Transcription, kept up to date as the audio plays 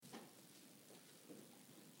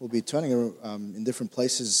We'll be turning in different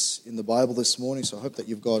places in the Bible this morning, so I hope that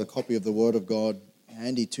you've got a copy of the Word of God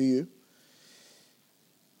handy to you.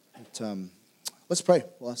 But, let's pray.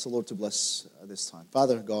 We'll ask the Lord to bless this time.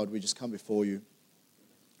 Father God, we just come before you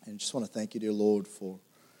and just want to thank you, dear Lord, for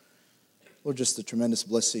Lord, just the tremendous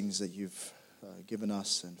blessings that you've given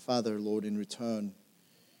us. And Father, Lord, in return,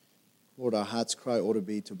 Lord, our heart's cry ought to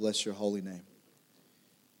be to bless your holy name.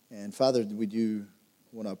 And Father, we do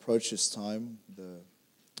want to approach this time, the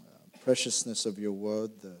preciousness of your word,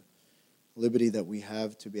 the liberty that we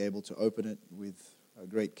have to be able to open it with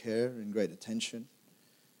great care and great attention.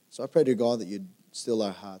 So I pray to God that you'd still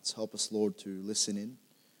our hearts. Help us, Lord, to listen in.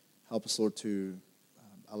 Help us, Lord, to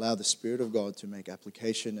allow the Spirit of God to make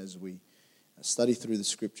application as we study through the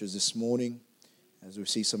Scriptures this morning, as we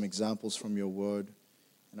see some examples from your word.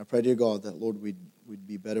 And I pray, dear God, that, Lord, we'd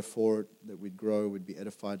be better for it, that we'd grow, we'd be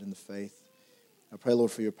edified in the faith. I pray,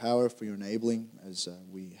 Lord, for your power, for your enabling as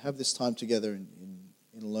we have this time together in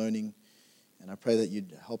learning. And I pray that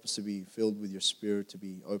you'd help us to be filled with your Spirit, to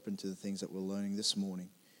be open to the things that we're learning this morning.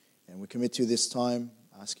 And we commit to this time,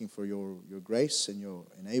 asking for your grace and your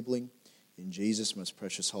enabling. In Jesus' most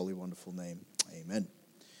precious, holy, wonderful name, amen.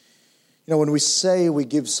 You know, when we say we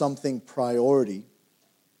give something priority,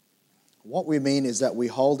 what we mean is that we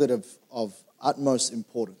hold it of utmost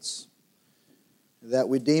importance, that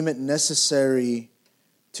we deem it necessary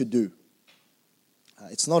to do.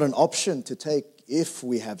 It's not an option to take if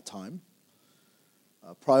we have time.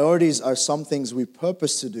 Priorities are some things we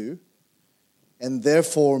purpose to do and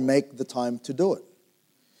therefore make the time to do it.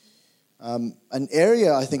 An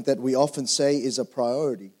area I think that we often say is a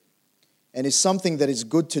priority and is something that is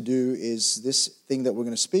good to do is this thing that we're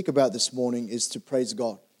going to speak about this morning is to praise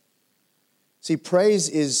God. See, praise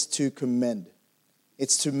is to commend.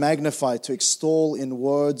 It's to magnify, to extol in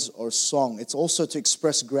words or song. It's also to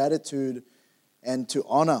express gratitude and to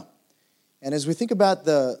honor. And as we think about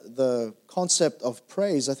the concept of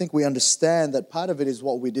praise, I think we understand that part of it is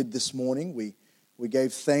what we did this morning. We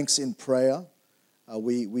gave thanks in prayer.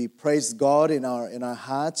 We praised God in our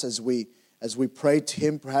hearts as we prayed to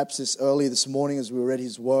Him. Perhaps this morning as we read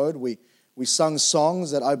His Word, we sung songs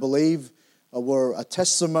that I believe were a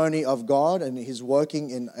testimony of God and His working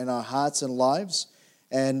in our hearts and lives.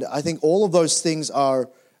 And I think all of those things are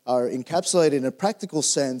encapsulated in a practical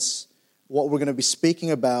sense what we're going to be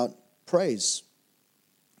speaking about, praise.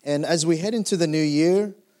 And as we head into the new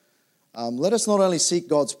year, let us not only seek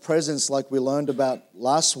God's presence like we learned about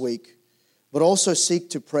last week, but also seek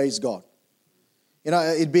to praise God. You know,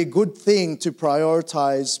 it'd be a good thing to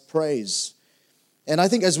prioritize praise. And I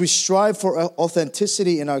think as we strive for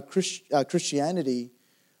authenticity in our Christianity,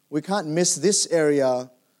 we can't miss this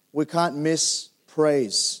area. We can't miss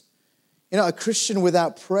praise. You know, a Christian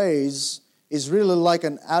without praise is really like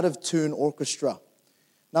an out-of-tune orchestra.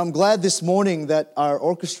 Now, I'm glad this morning that our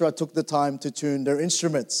orchestra took the time to tune their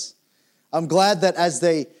instruments. I'm glad that as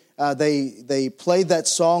they played that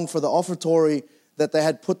song for the offertory, that they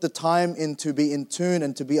had put the time in to be in tune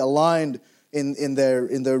and to be aligned in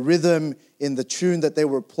their rhythm, in the tune that they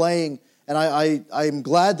were playing. And I'm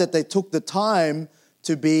glad that they took the time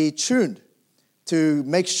to be tuned, to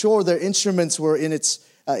make sure their instruments were in its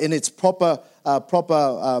proper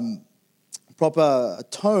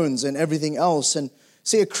tones and everything else. And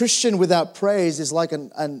see, a Christian without praise is like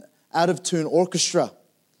an out-of-tune orchestra.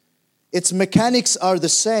 Its mechanics are the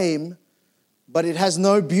same, but it has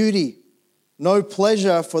no beauty, no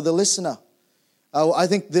pleasure for the listener. I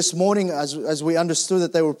think this morning, as we understood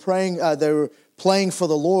that they were playing for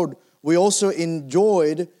the Lord, we also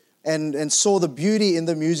enjoyed and saw the beauty in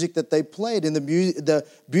the music that they played, in the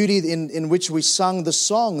beauty in which we sung the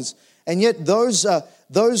songs. And yet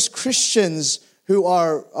those Christians who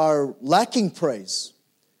are lacking praise,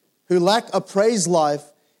 who lack a praise life,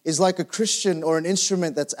 is like a Christian or an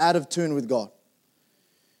instrument that's out of tune with God.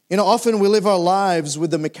 You know, often we live our lives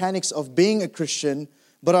with the mechanics of being a Christian,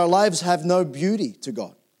 but our lives have no beauty to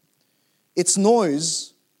God. It's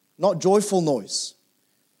noise, not joyful noise.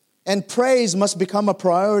 And praise must become a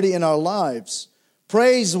priority in our lives.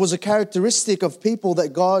 Praise was a characteristic of people that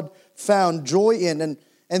God found joy in. And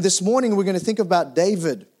this morning we're going to think about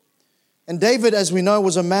David. And David, as we know,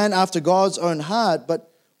 was a man after God's own heart, but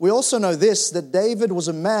we also know this, that David was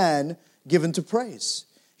a man given to praise.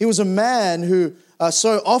 He was a man who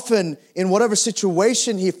so often, in whatever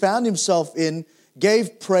situation he found himself in,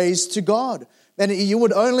 gave praise to God. And you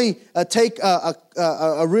would only take a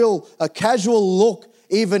casual look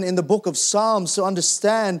even in the book of Psalms to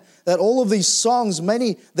understand that all of these songs,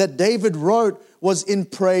 many that David wrote, was in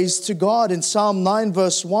praise to God. In Psalm 9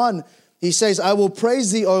 verse 1, he says, "I will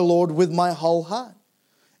praise thee, O Lord, with my whole heart."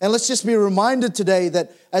 And let's just be reminded today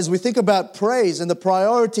that as we think about praise and the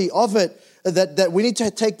priority of it, that we need to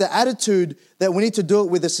take the attitude that we need to do it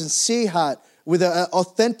with a sincere heart, with an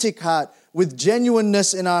authentic heart, with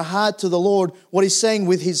genuineness in our heart to the Lord, what He's saying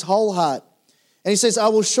with His whole heart. And He says, I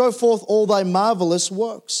will show forth all thy marvelous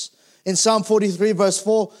works. In Psalm 43 verse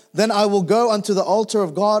 4, then I will go unto the altar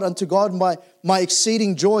of God, unto God my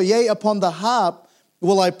exceeding joy. Yea, upon the harp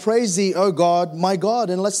will I praise thee, O God, my God.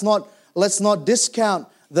 And let's not discount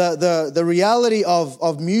the reality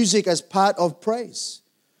of music as part of praise.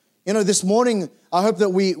 You know, this morning, I hope that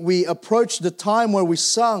we approach the time where we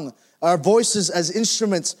sung our voices as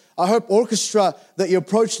instruments. I hope, orchestra, that you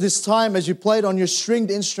approach this time as you played on your stringed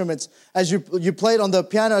instruments, as you played on the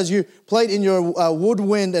piano, as you played in your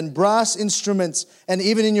woodwind and brass instruments, and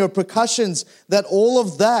even in your percussions, that all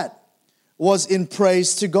of that was in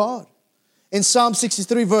praise to God. In Psalm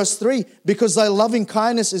 63 verse 3, because thy loving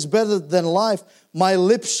kindness is better than life, my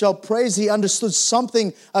lips shall praise. He understood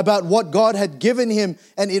something about what God had given him,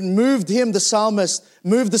 and it moved him, the psalmist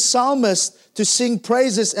to sing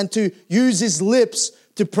praises and to use his lips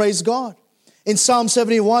to praise God. In Psalm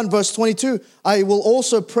 71 verse 22, I will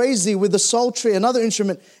also praise thee with the psaltery, another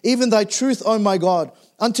instrument, even thy truth, O my God.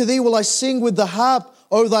 Unto thee will I sing with the harp,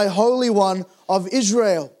 O thy Holy One of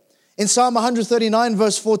Israel. In Psalm 139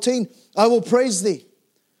 verse 14, I will praise thee,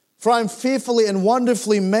 for I am fearfully and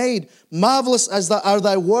wonderfully made. Marvelous are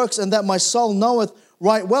thy works, and that my soul knoweth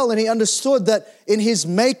right well. And he understood that in his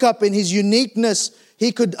makeup, in his uniqueness,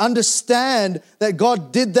 he could understand that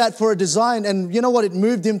God did that for a design. And you know what it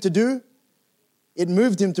moved him to do? It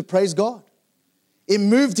moved him to praise God. It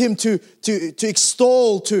moved him to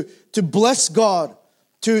extol, to bless God,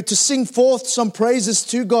 to sing forth some praises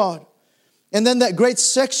to God. And then that great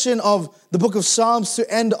section of the book of Psalms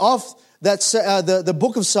to end off the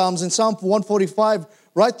book of Psalms in Psalm 145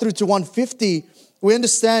 right through to 150, we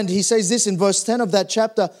understand he says this in verse 10 of that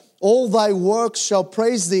chapter, all thy works shall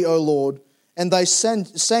praise thee, O Lord, and thy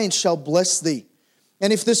saints shall bless thee.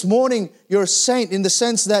 And if this morning you're a saint in the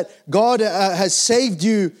sense that God has saved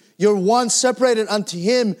you, you're one separated unto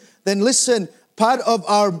Him, then listen, part of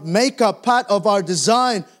our makeup, part of our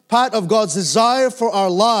design, part of God's desire for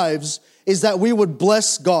our lives is that we would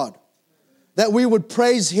bless God, that we would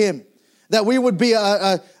praise Him, that we would be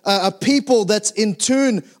a people that's in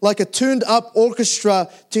tune, like a tuned up orchestra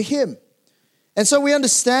to Him. And so we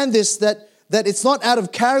understand this, that it's not out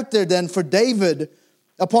of character then for David,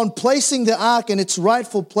 upon placing the ark in its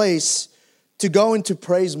rightful place, to go into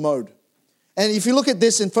praise mode. And if you look at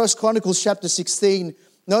this in 1 Chronicles chapter 16,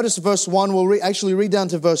 notice verse 1, we'll actually read down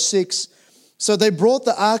to verse 6. So they brought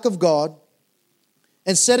the ark of God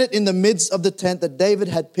and set it in the midst of the tent that David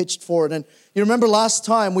had pitched for it. And you remember last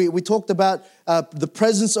time we talked about the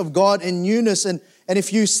presence of God in newness. And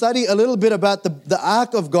if you study a little bit about the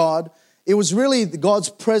ark of God, it was really God's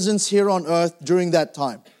presence here on earth during that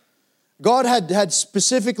time. God had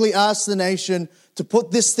specifically asked the nation to put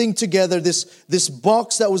this thing together, this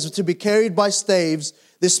box that was to be carried by staves,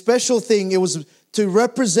 this special thing. It was to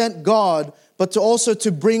represent God, but also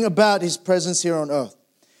to bring about His presence here on earth.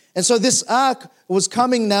 And so this ark was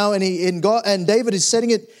coming now, and David is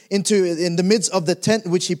setting it in the midst of the tent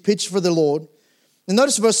which he pitched for the Lord. And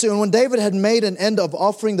notice verse 2, and when David had made an end of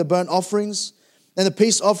offering the burnt offerings and the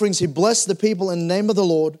peace offerings, he blessed the people in the name of the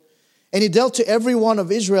Lord. And he dealt to every one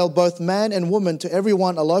of Israel, both man and woman, to every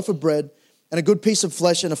one a loaf of bread and a good piece of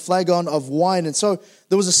flesh and a flagon of wine. And so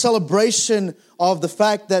there was a celebration of the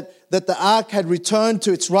fact that the ark had returned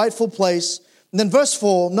to its rightful place. And then verse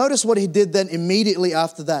 4, notice what he did then immediately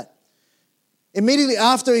after that. Immediately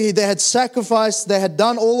after they had sacrificed, they had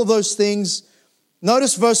done all of those things.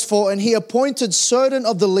 Notice verse 4, and he appointed certain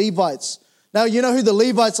of the Levites. Now, you know who the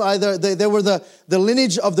Levites are. They were the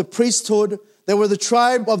lineage of the priesthood. They were the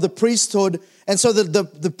tribe of the priesthood. And so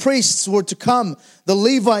the priests were to come, the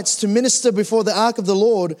Levites, to minister before the ark of the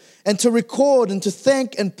Lord and to record and to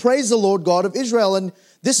thank and praise the Lord God of Israel. And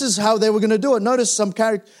this is how they were going to do it. Notice some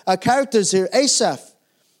characters here. Asaph,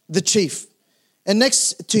 the chief. And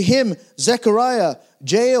next to him, Zechariah,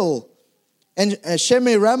 Jael, and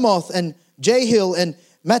Shemiramoth, and Jehiel, and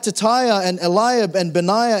Mattithiah, and Eliab, and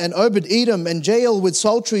Benaiah, and Obed-Edom, and Jael with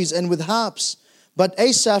psalteries and with harps. But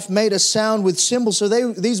Asaph made a sound with cymbals. So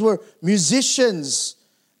these were musicians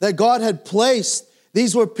that God had placed.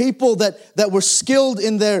 These were people that were skilled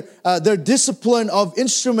in their discipline of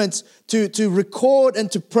instruments to record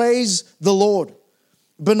and to praise the Lord.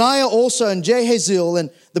 Benaiah also and Jehaziel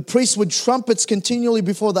and the priests with trumpets continually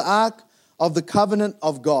before the ark of the covenant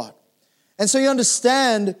of God. And so you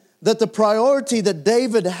understand that the priority that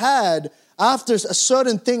David had after a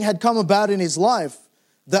certain thing had come about in his life,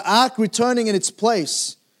 the ark returning in its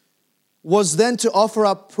place, was then to offer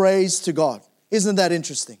up praise to God. Isn't that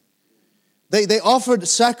interesting? They offered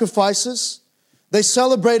sacrifices. They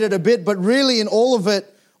celebrated a bit, but really in all of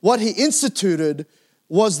it, what he instituted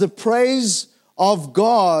was the praise of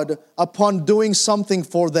God upon doing something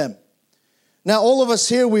for them. Now, all of us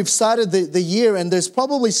here, we've started the year, and there's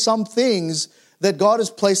probably some things that God has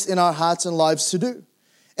placed in our hearts and lives to do.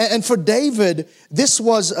 And for David, this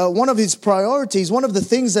was one of his priorities. One of the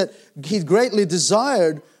things that he greatly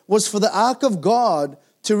desired was for the ark of God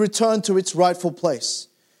to return to its rightful place.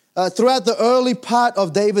 Throughout the early part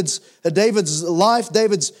of David's life,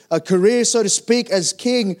 David's career, so to speak, as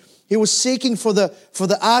king, he was seeking for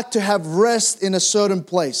the ark to have rest in a certain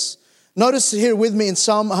place. Notice here with me in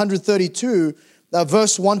Psalm 132,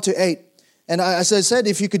 verse 1 to 8. And as I said,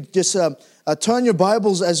 if you could just turn your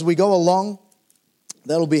Bibles as we go along,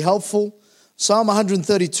 that'll be helpful. Psalm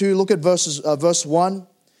 132, look at verse 1. It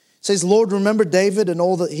says, Lord, remember David and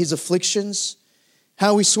all his afflictions,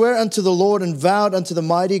 how he sware unto the Lord and vowed unto the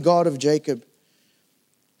mighty God of Jacob.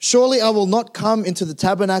 Surely I will not come into the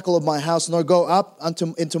tabernacle of my house, nor go up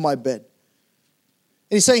into my bed.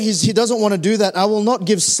 And he's saying he doesn't want to do that. I will not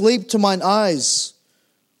give sleep to mine eyes,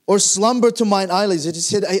 or slumber to mine eyelids. He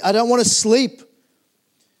said, I don't want to sleep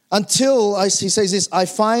until, he says this, I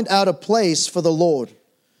find out a place for the Lord,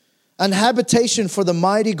 an habitation for the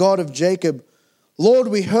mighty God of Jacob. Lord,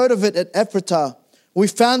 we heard of it at Ephratah. We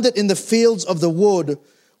found it in the fields of the wood.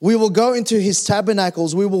 We will go into his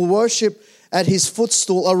tabernacles. We will worship at his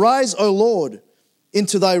footstool. Arise, O Lord,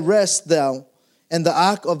 into thy rest, thou, and the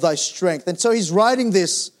ark of thy strength. And so he's writing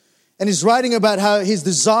this, and he's writing about how his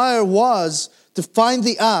desire was to find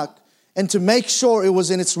the ark and to make sure it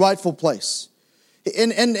was in its rightful place.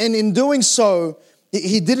 And in doing so,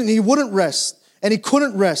 he wouldn't rest, and he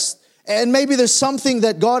couldn't rest. And maybe there's something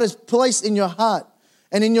that God has placed in your heart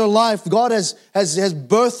and in your life. God has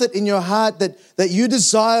birthed it in your heart that you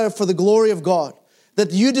desire for the glory of God,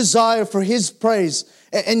 that you desire for his praise,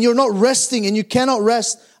 and you're not resting, and you cannot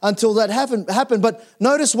rest until that happened. But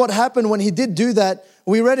notice what happened when he did do that.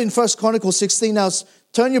 We read in 1 Chronicles 16. Now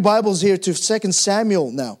turn your Bibles here to 2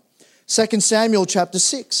 Samuel now. 2 Samuel chapter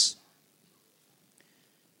 6.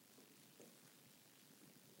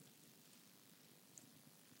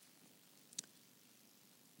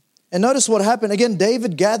 And notice what happened. Again,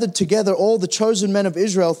 David gathered together all the chosen men of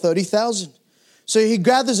Israel, 30,000. So he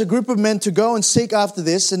gathers a group of men to go and seek after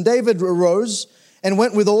this. And David arose and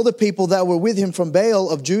went with all the people that were with him from Baal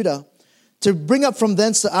of Judah to bring up from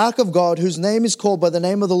thence the ark of God, whose name is called by the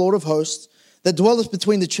name of the Lord of hosts, that dwelleth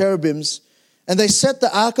between the cherubims. And they set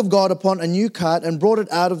the ark of God upon a new cart and brought it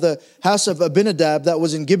out of the house of Abinadab that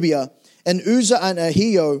was in Gibeah. And Uzzah and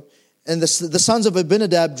Ahio and the sons of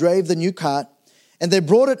Abinadab drave the new cart. And they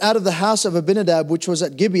brought it out of the house of Abinadab, which was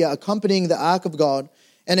at Gibeah, accompanying the ark of God.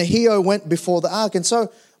 And Ahio went before the ark. And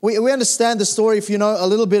so we understand the story. If you know a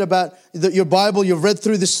little bit about your Bible, you've read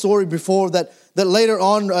through this story before, that later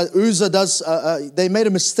on Uzzah they made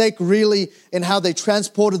a mistake really in how they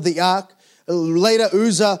transported the ark. Later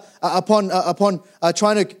Uzzah, upon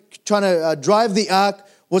trying to drive the ark,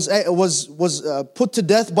 was put to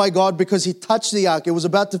death by God because he touched the ark. It was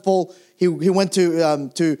about to fall. He went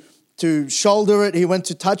to shoulder it, he went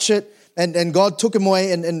to touch it, and God took him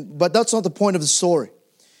away. But that's not the point of the story.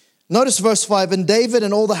 Notice verse 5, and David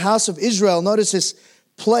and all the house of Israel, notice this,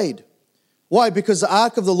 played. Why? Because the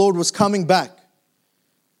ark of the Lord was coming back.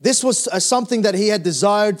 This was something that he had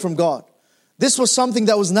desired from God. This was something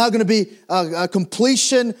that was now going to be a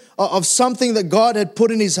completion of something that God had put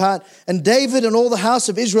in his heart. And David and all the house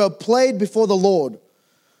of Israel played before the Lord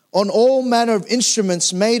on all manner of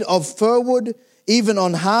instruments made of fir wood, even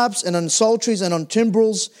on harps and on psalteries and on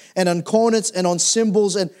timbrels and on cornets and on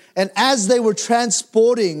cymbals. And as they were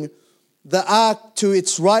transporting the ark to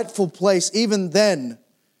its rightful place, even then,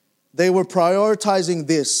 they were prioritizing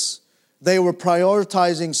this. They were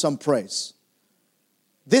prioritizing some praise.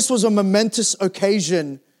 This was a momentous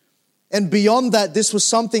occasion. And beyond that, this was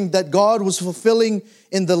something that God was fulfilling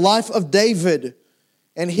in the life of David.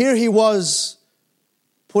 And here he was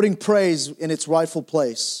putting praise in its rightful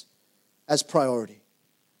place as priority.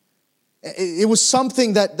 It was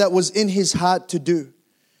something that was in his heart to do.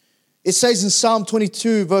 It says in Psalm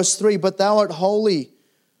 22 verse 3, but thou art holy,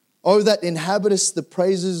 O that inhabitest the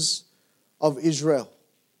praises of Israel.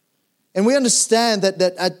 And we understand that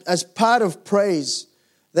as part of praise,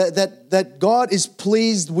 that God is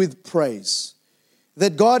pleased with praise.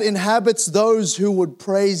 That God inhabits those who would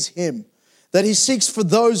praise him. That he seeks for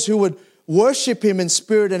those who would worship him in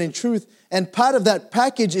spirit and in truth. And part of that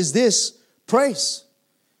package is this, praise.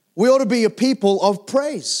 We ought to be a people of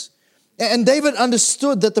praise. And David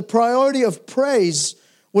understood that the priority of praise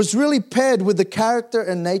was really paired with the character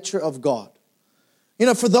and nature of God. You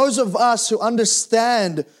know, for those of us who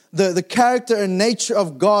understand the character and nature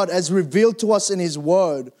of God as revealed to us in His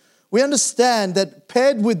Word, we understand that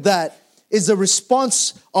paired with that is a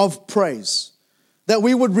response of praise. That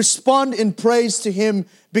we would respond in praise to Him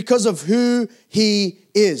because of who He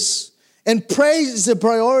is. And praise is a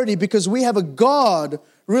priority because we have a God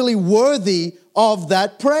really worthy of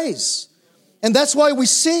that praise. And that's why we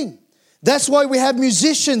sing. That's why we have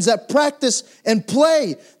musicians that practice and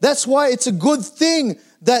play. That's why it's a good thing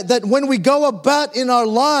that when we go about in our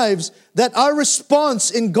lives, that our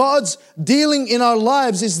response in God's dealing in our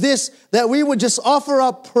lives is this, that we would just offer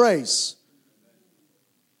up praise.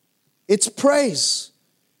 It's praise.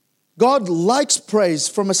 God likes praise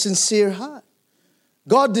from a sincere heart.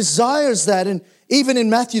 God desires that. And even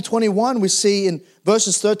in Matthew 21, we see in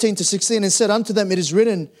verses 13 to 16, and said unto them, it is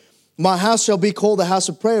written, my house shall be called a house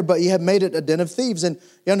of prayer, but ye have made it a den of thieves. And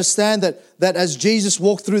you understand that as Jesus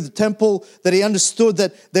walked through the temple, that He understood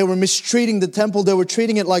that they were mistreating the temple. They were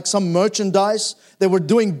treating it like some merchandise. They were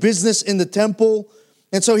doing business in the temple.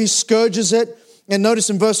 And so He scourges it. And notice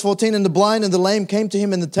in verse 14, and the blind and the lame came to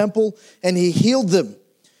Him in the temple, and He healed them.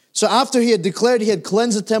 So after He had declared He had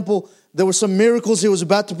cleansed the temple, there were some miracles He was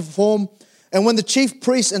about to perform. And when the chief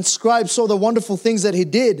priests and scribes saw the wonderful things that He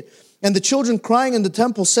did, and the children crying in the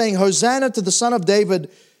temple saying, Hosanna to the Son of David.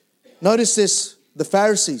 Notice this, the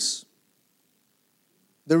Pharisees,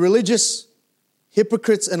 the religious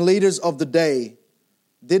hypocrites and leaders of the day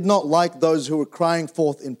did not like those who were crying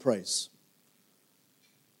forth in praise.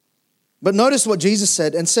 But notice what Jesus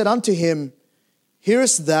said, and said unto him,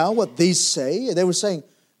 hearest thou what these say? They were saying,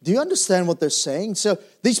 do you understand what they're saying? So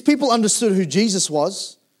these people understood who Jesus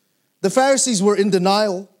was. The Pharisees were in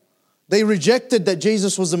denial. They rejected that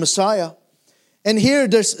Jesus was the Messiah. And here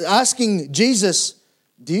they're asking Jesus,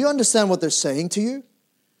 do you understand what they're saying to you?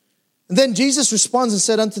 And then Jesus responds and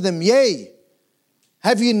said unto them, yea,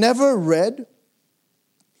 have ye never read?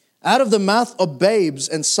 Out of the mouth of babes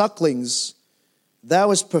and sucklings, thou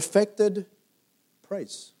hast perfected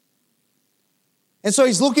praise. And so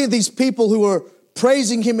He's looking at these people who are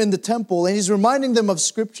praising Him in the temple, and He's reminding them of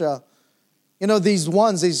Scripture. You know, these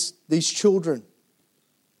children.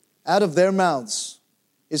 Out of their mouths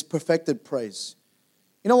is perfected praise.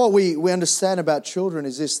 You know what we understand about children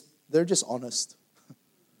is this, they're just honest.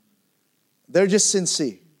 They're just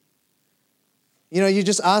sincere. You know, you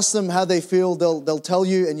just ask them how they feel, they'll tell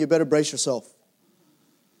you, and you better brace yourself.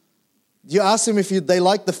 You ask them if they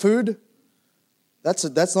like the food,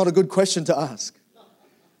 that's not a good question to ask.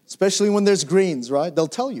 Especially when there's greens, right? They'll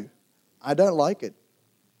tell you, I don't like it.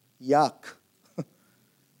 Yuck.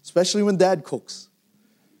 Especially when Dad cooks.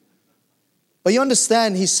 But you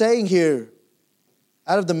understand, He's saying here,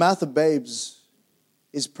 out of the mouth of babes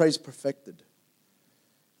is praise perfected.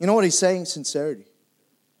 You know what He's saying? Sincerity.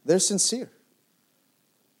 They're sincere.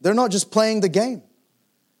 They're not just playing the game.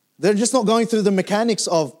 They're just not going through the mechanics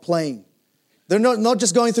of playing. They're not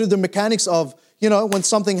just going through the mechanics of, when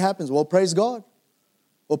something happens, well, praise God.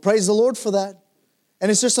 Well, praise the Lord for that. And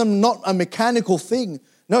it's just not a mechanical thing.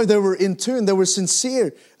 No, they were in tune. They were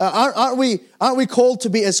sincere. Aren't we called to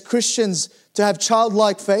be, as Christians, to have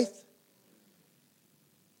childlike faith?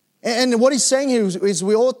 And what He's saying here is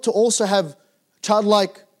we ought to also have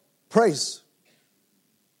childlike praise.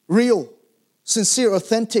 Real, sincere,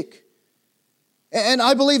 authentic. And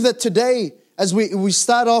I believe that today, as we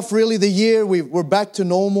start off really the year, we're back to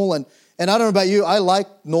normal. And I don't know about you, I like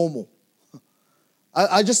normal.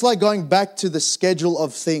 I just like going back to the schedule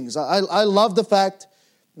of things. I love the fact,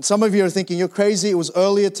 and some of you are thinking, you're crazy, it was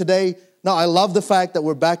earlier today. No, I love the fact that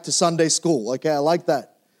we're back to Sunday school. Okay, I like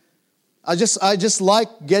that. I just like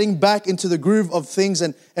getting back into the groove of things.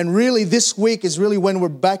 And really this week is really when we're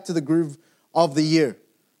back to the groove of the year.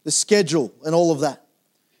 The schedule and all of that.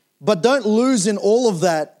 But don't lose in all of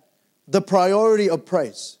that the priority of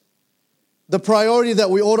praise. The priority that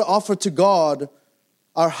we ought to offer to God,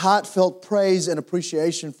 our heartfelt praise and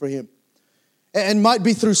appreciation for Him. And might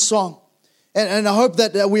be through song. And I hope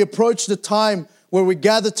that we approach the time where we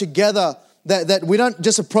gather together, that we don't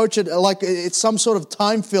just approach it like it's some sort of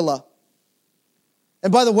time filler.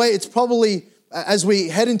 And by the way, it's probably, as we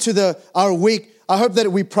head into our week, I hope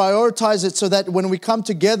that we prioritize it so that when we come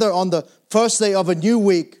together on the first day of a new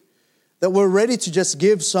week, that we're ready to just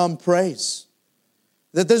give some praise.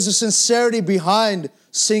 That there's a sincerity behind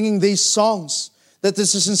singing these songs. That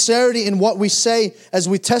there's a sincerity in what we say as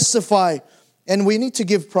we testify. And we need to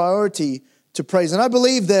give priority to praise. And I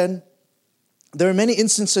believe then, there are many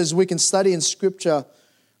instances we can study in Scripture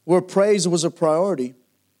where praise was a priority.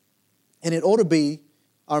 And it ought to be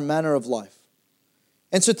our manner of life.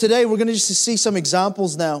 And so today we're going to just see some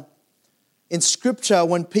examples now in Scripture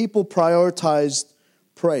when people prioritized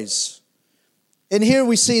praise. And here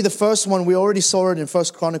we see the first one. We already saw it in 1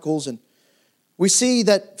 Chronicles. And we see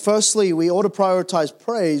that firstly, we ought to prioritize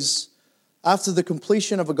praise after the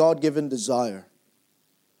completion of a God-given desire.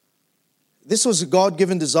 This was a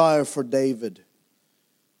God-given desire for David.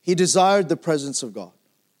 He desired the presence of God.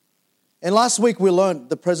 And last week we learned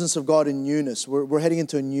the presence of God in newness. We're heading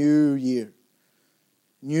into a new year.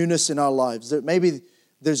 Newness in our lives. Maybe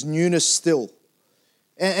there's newness still.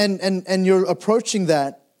 And you're approaching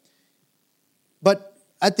that. But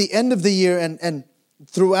at the end of the year and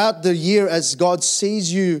throughout the year, as God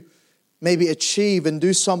sees you maybe achieve and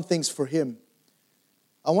do some things for Him,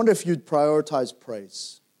 I wonder if you'd prioritize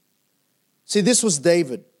praise. See, this was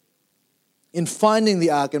David. In finding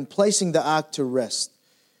the ark and placing the ark to rest,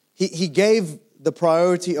 he gave the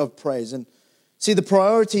priority of praise. And see, the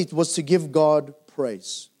priority was to give God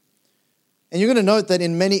praise. And you're going to note that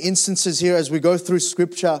in many instances here as we go through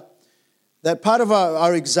Scripture, that part of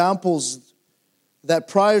our examples, that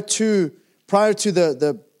prior to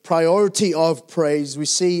the priority of praise, we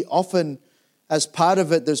see often as part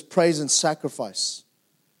of it, there's praise and sacrifice.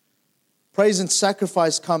 Praise and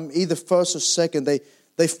sacrifice come either first or second.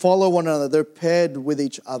 They follow one another. They're paired with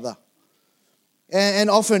each other. And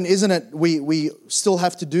often, isn't it, we still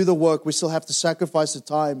have to do the work. We still have to sacrifice the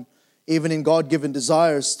time, even in God-given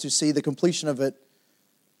desires, to see the completion of it.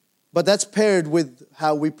 But that's paired with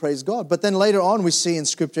how we praise God. But then later on, we see in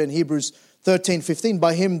Scripture in Hebrews 13:15,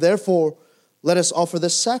 by Him, therefore, let us offer the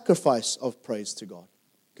sacrifice of praise to God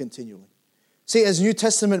continually. See, as New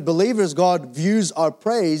Testament believers, God views our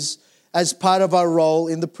praise as part of our role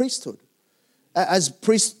in the priesthood. As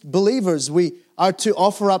priest believers, we are to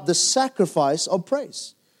offer up the sacrifice of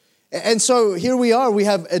praise. And so here we are, we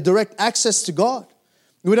have a direct access to God.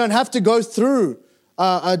 We don't have to go through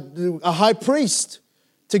a high priest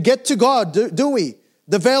to get to God, do we?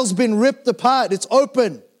 The veil's been ripped apart, it's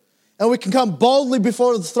open, and we can come boldly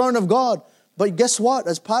before the throne of God. But guess what?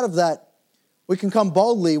 As part of that, we can come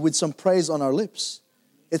boldly with some praise on our lips.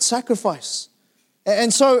 It's sacrifice.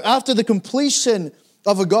 And so after the completion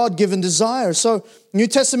of a God-given desire, so New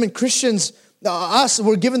Testament Christians, us,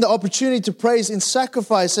 we're given the opportunity to praise in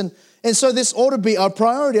sacrifice. And so this ought to be our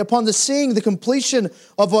priority. Upon seeing the completion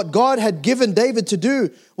of what God had given David to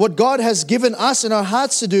do, what God has given us in our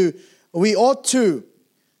hearts to do, we ought to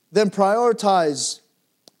then prioritize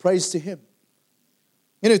praise to Him.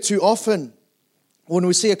 You know, too often when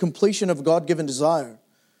we see a completion of a God-given desire,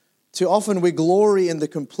 too often we glory in the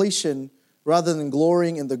completion rather than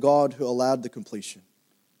glorying in the God who allowed the completion.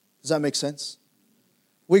 Does that make sense?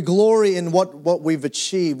 We glory in what we've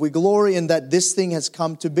achieved. We glory in that this thing has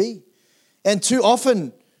come to be. And too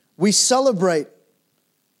often we celebrate,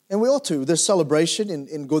 and we ought to. There's celebration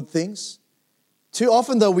in good things. Too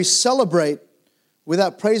often, though, we celebrate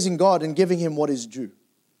without praising God and giving Him what is due.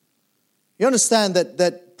 You understand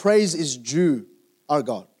that praise is due our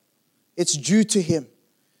God. It's due to Him.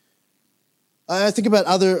 I think about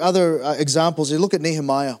other examples. You look at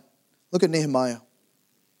Nehemiah. Look at Nehemiah.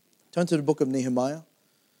 Turn to the book of Nehemiah.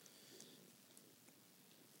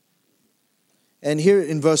 And here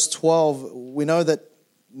in verse 12, we know that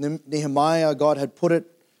Nehemiah, God had put it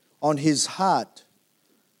on his heart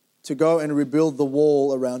to go and rebuild the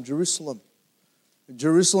wall around Jerusalem.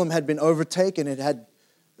 Jerusalem had been overtaken.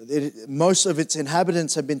 Most of its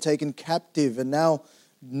inhabitants had been taken captive. And now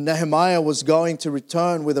Nehemiah was going to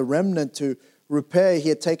return with a remnant to repair. He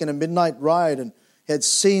had taken a midnight ride and had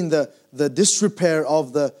seen the disrepair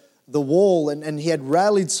of the wall. And he had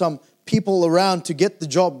rallied some people around to get the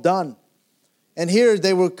job done. And here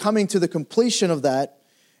they were coming to the completion of that.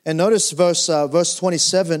 And notice verse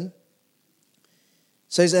 27. It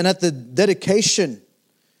says, and at the dedication,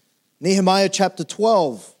 Nehemiah chapter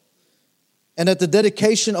 12, and at the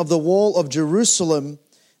dedication of the wall of Jerusalem,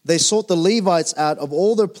 they sought the Levites out of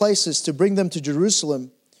all their places to bring them to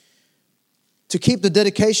Jerusalem, to keep the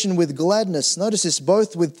dedication with gladness. Notice this,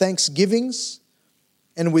 both with thanksgivings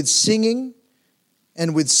and with singing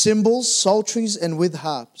and with cymbals, psalteries, and with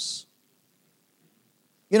harps.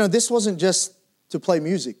 You know, this wasn't just to play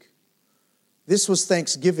music. This was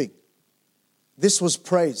thanksgiving. This was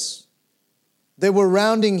praise. They were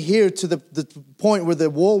rounding here to the point where the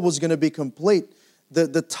wall was going to be complete.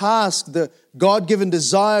 The task, the God-given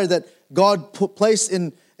desire that God placed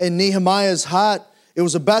in Nehemiah's heart, it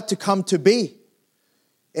was about to come to be.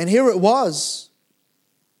 And here it was.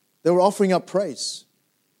 They were offering up praise.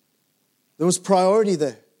 There was priority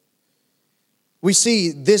there. We see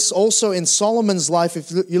this also in Solomon's life if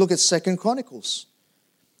you look at 2 Chronicles.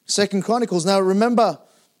 2 Chronicles. Now remember,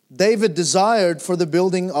 David desired for the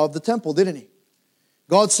building of the temple, didn't he?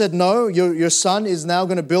 God said, no, your son is now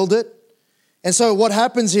going to build it. And so what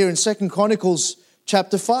happens here in 2 Chronicles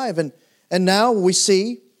chapter 5? And now we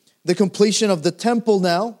see the completion of the temple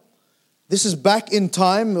now. This is back in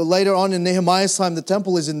time. Later on in Nehemiah's time, the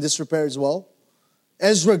temple is in disrepair as well.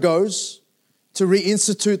 Ezra goes to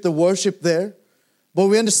reinstitute the worship there. But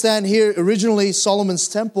we understand here, originally Solomon's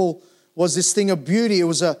temple was this thing of beauty. It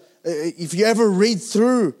was if you ever read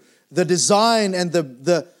through the design and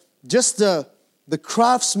the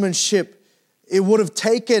craftsmanship it would have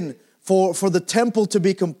taken for the temple to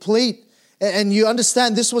be complete. And you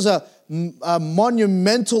understand this was a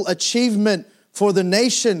monumental achievement for the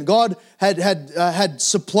nation. God had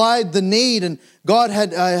supplied the need, and God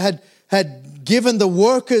had given the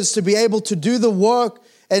workers to be able to do the work.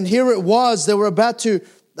 And here it was; they were about to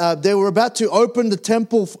open the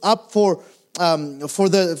temple up for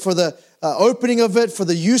the opening of it, for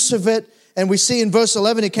the use of it. And we see in verse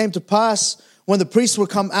 11, it came to pass when the priests were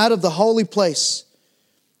come out of the holy place.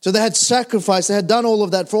 So they had sacrificed, they had done all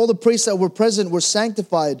of that. For all the priests that were present were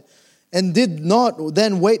sanctified and did not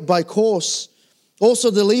then wait by course. Also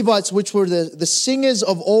the Levites, which were the singers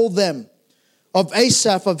of all them, of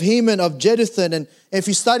Asaph, of Heman, of Jeduthun. And if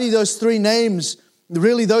you study those three names,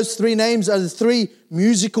 really those three names are the three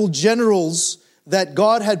musical generals that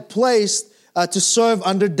God had placed to serve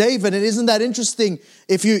under David. And isn't that interesting?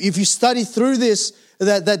 If you study through this,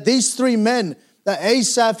 that these three men,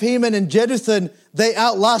 Asaph, Heman, and Jeduthun, they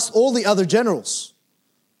outlast all the other generals.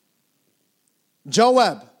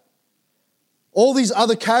 Joab, all these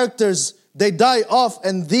other characters, they die off,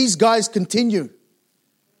 and these guys continue.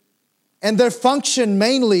 And their function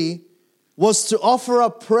mainly was to offer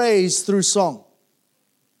up praise through song.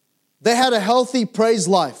 They had a healthy praise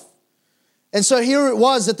life. And so here it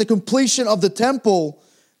was at the completion of the temple,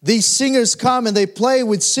 these singers come and they play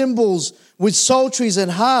with cymbals, with psalteries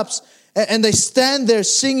and harps, and they stand there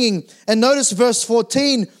singing. And notice verse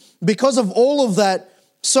 14, because of all of that,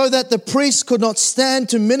 so that the priests could not stand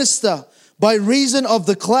to minister by reason of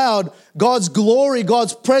the cloud, God's glory,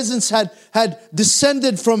 God's presence had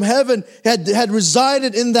descended from heaven, had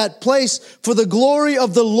resided in that place, for the glory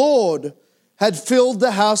of the Lord had filled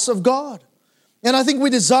the house of God. And I think we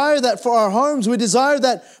desire that for our homes. We desire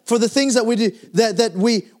that for the things that we do, that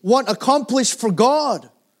we want accomplished for God.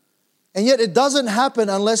 And yet it doesn't happen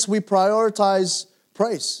unless we prioritize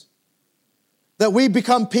praise. That we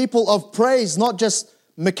become people of praise, not just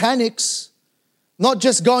mechanics, not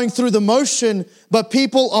just going through the motion, but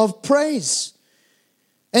people of praise.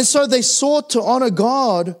 And so they sought to honor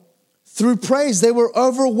God through praise. They were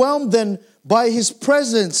overwhelmed then by His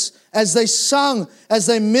presence as they sung, as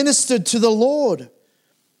they ministered to the Lord.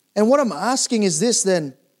 And what I'm asking is this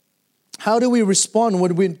then, how do we respond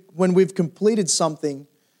when we've completed something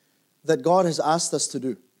that God has asked us to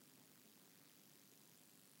do?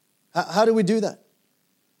 How do we do that?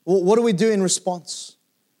 What do we do in response?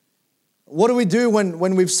 What do we do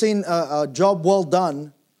when we've seen a job well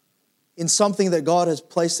done in something that God has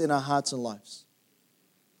placed in our hearts and lives?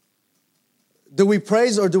 Do we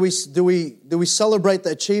praise, or do we celebrate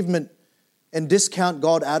the achievement and discount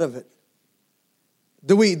God out of it?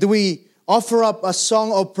 Do we offer up a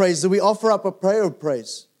song of praise? Do we offer up a prayer of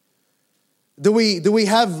praise? Do we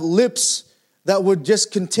have lips that would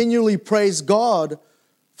just continually praise God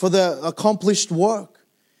for the accomplished work?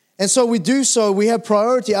 And so we do so. We have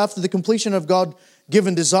priority after the completion of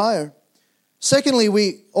God-given desire. Secondly,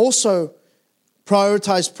 we also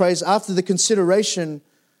prioritize praise after the consideration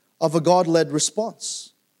of a God-led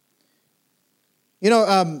response. You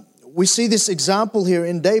know, we see this example here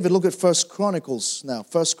in David. Look at 1 Chronicles now.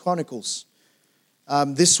 1 Chronicles.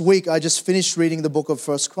 This week I just finished reading the book of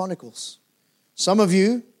 1 Chronicles. Some of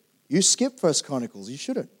you skip 1 Chronicles. You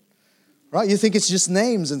shouldn't. Right? You think it's just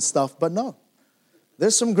names and stuff, but no.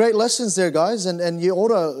 There's some great lessons there, guys, and you ought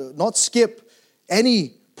to not skip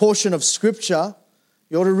any portion of Scripture.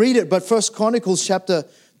 You ought to read it. But 1 Chronicles chapter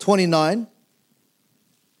 29.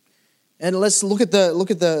 And let's look at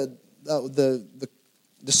the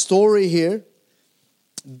story here.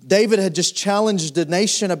 David had just challenged the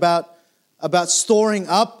nation about storing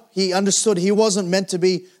up. He understood he wasn't meant to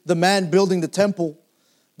be the man building the temple,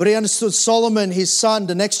 but he understood Solomon, his son,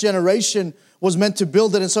 the next generation, was meant to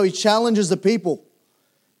build it. And so he challenges the people.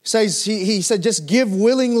 He said, just give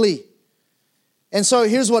willingly. And so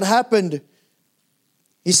here's what happened.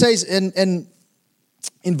 He says in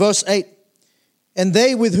verse 8, and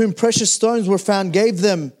they with whom precious stones were found gave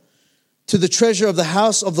them to the treasure of the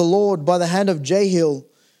house of the Lord by the hand of Jehiel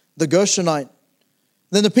the Gershonite.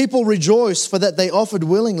 Then the people rejoiced, for that they offered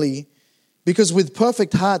willingly, because with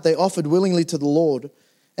perfect heart they offered willingly to the Lord.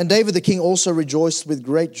 And David the king also rejoiced with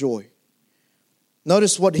great joy.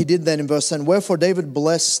 Notice what he did then in verse 10. Wherefore David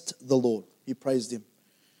blessed the Lord. He praised him.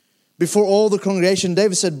 Before all the congregation,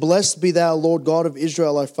 David said, Blessed be thou, Lord God of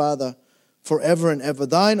Israel, our Father, forever and ever.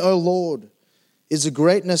 Thine, O Lord, is the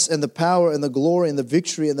greatness and the power and the glory and the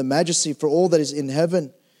victory and the majesty, for all that is in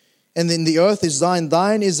heaven and in the earth is thine.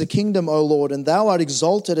 Thine is the kingdom, O Lord, and thou art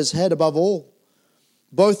exalted as head above all.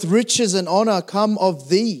 Both riches and honor come of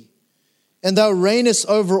thee, and thou reignest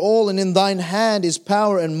over all, and in thine hand is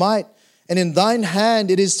power and might, and in thine hand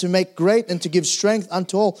it is to make great and to give strength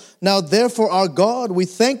unto all. Now therefore, our God, we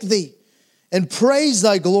thank thee and praise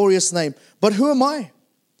thy glorious name. But who am I?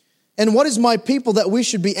 And what is my people that we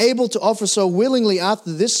should be able to offer so willingly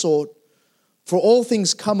after this sort? For all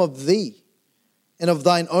things come of thee, and of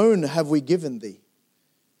thine own have we given thee.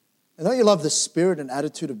 And don't you love the spirit and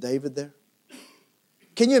attitude of David there?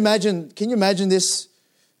 Can you imagine this?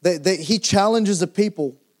 That he challenges the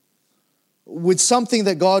people with something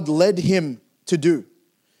that God led him to do.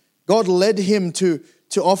 God led him to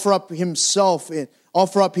offer up himself, and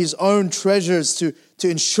offer up his own treasures to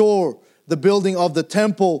ensure the building of the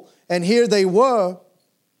temple. And here they were,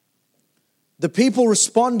 the people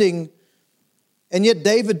responding, and yet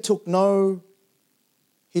David took no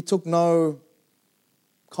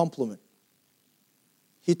compliment.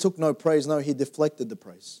 He took no praise. No, he deflected the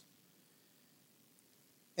praise.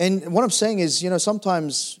 And what I'm saying is,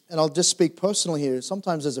 sometimes, and I'll just speak personally here,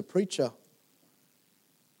 sometimes as a preacher,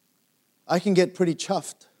 I can get pretty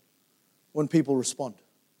chuffed when people respond.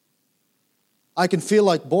 I can feel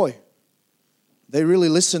like, boy, they really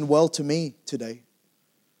listened well to me today.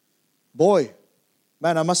 Boy,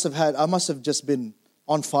 man, I must have just been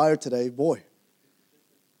on fire today, boy.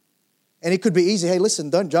 And it could be easy. Hey, listen,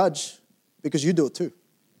 don't judge, because you do it too.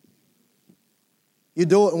 You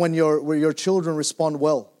do it when your children respond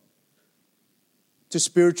well to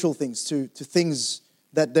spiritual things, to things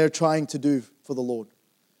that they're trying to do for the Lord.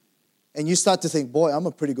 And you start to think, boy, I'm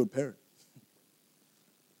a pretty good parent.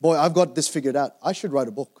 Boy, I've got this figured out. I should write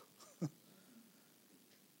a book.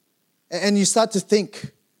 And you start to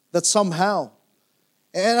think that somehow,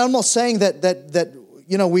 and I'm not saying that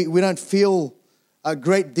we don't feel a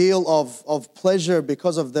great deal of pleasure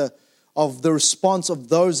because of the response of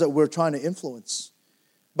those that we're trying to influence.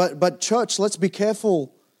 But church, let's be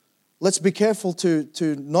careful. Let's be careful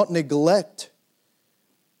to not neglect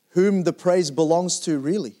whom the praise belongs to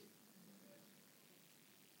really.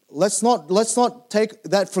 Let's not take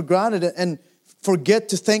that for granted and forget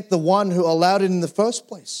to thank the one who allowed it in the first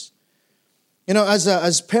place.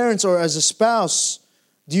 As parents or as a spouse,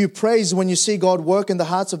 do you praise when you see God work in the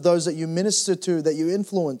hearts of those that you minister to, that you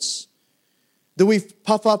influence? Do we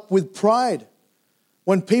puff up with pride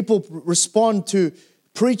when people respond to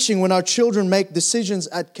preaching, when our children make decisions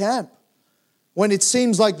at camp, when it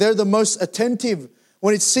seems like they're the most attentive,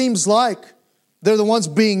 when it seems like they're the ones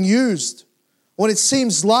being used, when it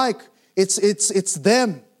seems like it's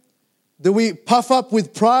them? Do we puff up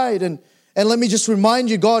with pride? And let me just remind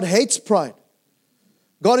you, God hates pride.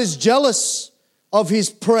 God is jealous of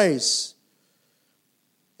His praise.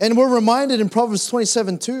 And we're reminded in Proverbs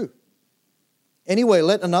 27:2. Anyway,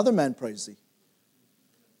 let another man praise thee,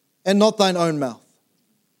 and not thine own mouth.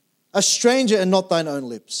 A stranger and not thine own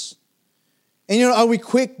lips. And are we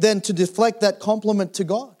quick then to deflect that compliment to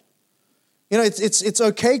God? It's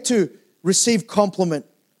okay to receive compliment.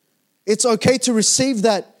 It's okay to receive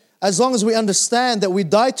that as long as we understand that we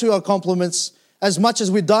die to our compliments as much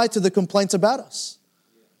as we die to the complaints about us.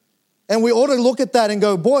 And we ought to look at that and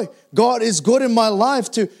go, boy, God is good in my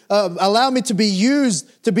life to allow me to be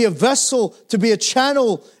used, to be a vessel, to be a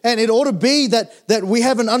channel. And it ought to be that we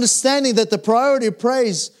have an understanding that the priority of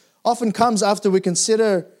praise often comes after we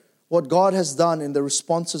consider what God has done in the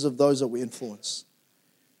responses of those that we influence.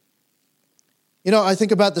 I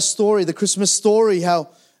think about the story, the Christmas story, how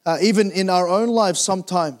even in our own lives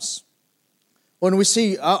sometimes, when we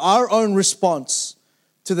see our own response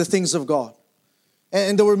to the things of God.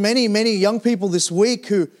 And there were many, many young people this week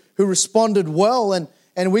who responded well,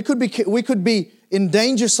 and we could be in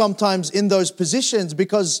danger sometimes in those positions,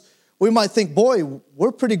 because we might think, boy,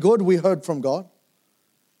 we're pretty good. We heard from God.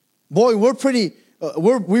 Boy,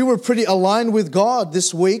 we were pretty aligned with God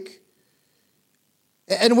this week,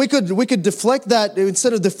 and we could deflect that.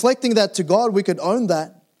 Instead of deflecting that to God, we could own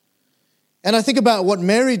that. And I think about what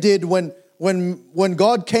Mary did when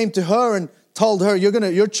God came to her and told her,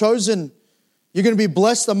 "You're chosen. You're going to be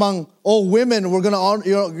blessed among all women. You're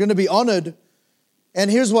going to be honored." And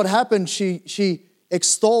here's what happened. She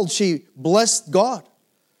blessed God.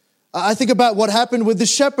 I think about what happened with the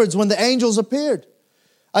shepherds when the angels appeared.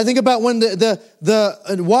 I think about when the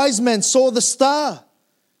wise men saw the star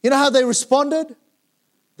You know how they responded?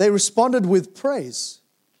 They responded with praise.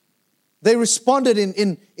 They responded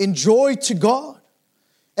in joy to God.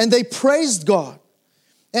 And they praised God.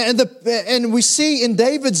 And we see in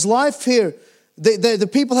David's life here, the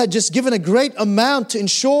people had just given a great amount to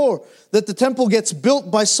ensure that the temple gets built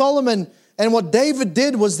by Solomon. And what David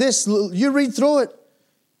did was this. You read through it.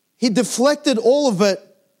 He deflected all of it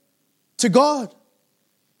to God.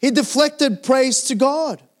 He deflected praise to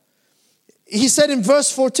God. He said in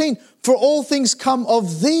verse 14, for all things come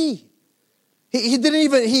of thee. He didn't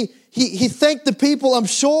even, he thanked the people, I'm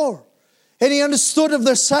sure. And he understood of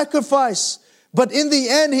their sacrifice. But in the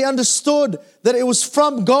end, he understood that it was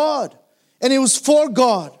from God. And it was for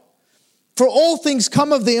God. For all things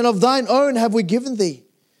come of thee, and of thine own have we given thee.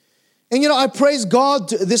 And I praise God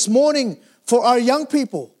this morning for our young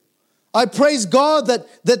people. I praise God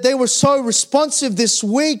that they were so responsive this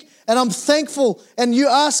week. And I'm thankful. And you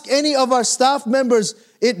ask any of our staff members,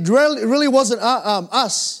 it really wasn't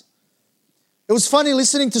us. It was funny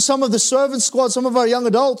listening to some of the servant squad, some of our young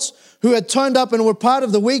adults who had turned up and were part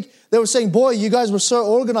of the week. They were saying, boy, you guys were so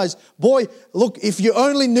organized. Boy, look, if you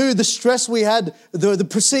only knew the stress we had the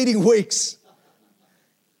preceding weeks.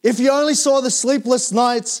 If you only saw the sleepless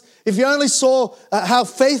nights. If you only saw how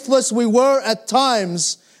faithless we were at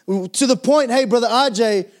times. To the point, hey, Brother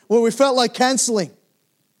RJ, where we felt like canceling.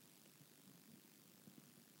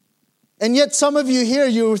 And yet some of you here,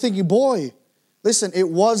 you were thinking, boy, listen, it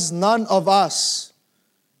was none of us.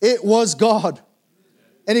 It was God.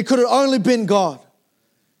 And it could have only been God.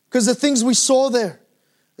 Because the things we saw there,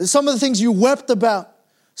 some of the things you wept about,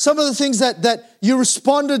 some of the things that you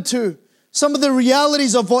responded to, some of the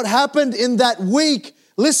realities of what happened in that week,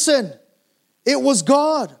 listen, it was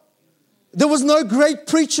God. There was no great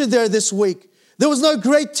preacher there this week. There was no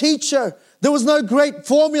great teacher. There was no great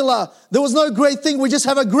formula. There was no great thing. We just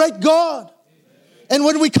have a great God. And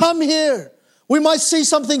when we come here, we might see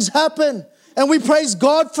some things happen. And we praise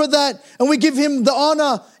God for that. And we give Him the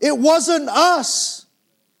honor. It wasn't us.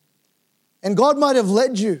 And God might have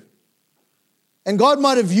led you. And God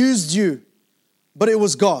might have used you. But it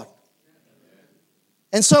was God.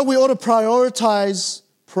 And so we ought to prioritize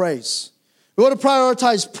praise. We ought to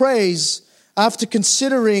prioritize praise after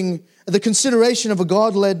considering the consideration of a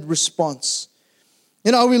God-led response.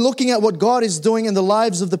 Are we looking at what God is doing in the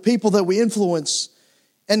lives of the people that we influence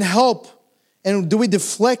and help? And do we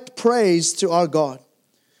deflect praise to our God?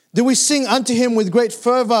 Do we sing unto Him with great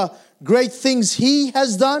fervor, great things He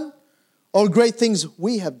has done, or great things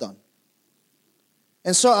we have done?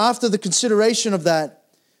 And so after the consideration of that,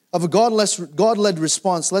 of a God-led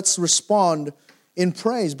response, let's respond in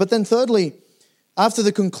praise. But then thirdly, after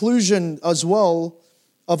the conclusion as well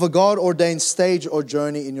of a God-ordained stage or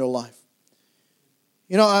journey in your life.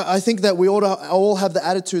 I think that we ought to all have the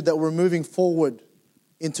attitude that we're moving forward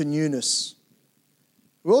into newness.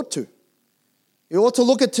 We ought to. You ought to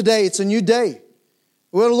look at today, it's a new day.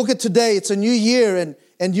 We ought to look at today, it's a new year,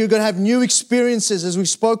 and you're going to have new experiences as we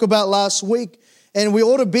spoke about last week. And we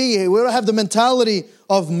ought to have the mentality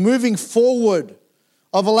of moving forward,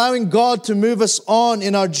 of allowing God to move us on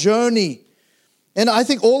in our journey. And I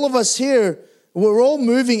think all of us here, we're all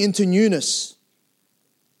moving into newness.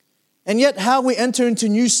 And yet how we enter into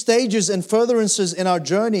new stages and furtherances in our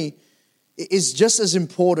journey is just as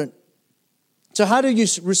important. So how do you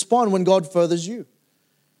respond when God furthers you?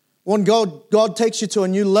 When God takes you to a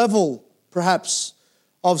new level, perhaps,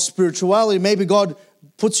 of spirituality. Maybe God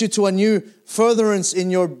puts you to a new furtherance in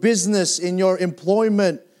your business, in your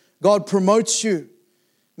employment. God promotes you.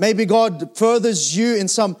 Maybe God furthers you in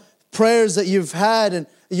some prayers that you've had and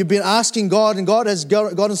you've been asking God, and God has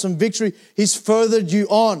gotten some victory. He's furthered you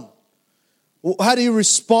on. How do you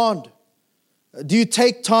respond? Do you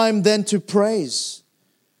take time then to praise?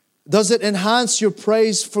 Does it enhance your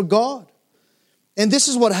praise for God? And this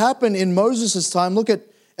is what happened in Moses' time. Look at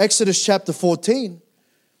Exodus chapter 14.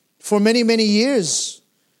 For many, many years,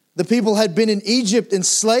 the people had been in Egypt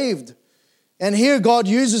enslaved. And here God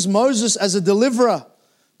uses Moses as a deliverer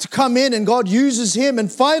to come in, and God uses him.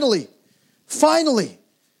 And finally,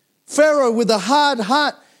 Pharaoh with a hard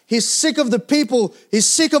heart, he's sick of the people. He's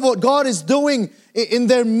sick of what God is doing in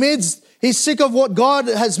their midst. He's sick of what God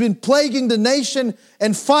has been plaguing the nation.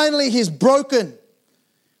 And finally, he's broken.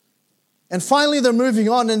 And finally, they're moving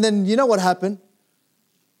on. And then you know what happened?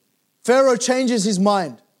 Pharaoh changes his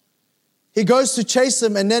mind. He goes to chase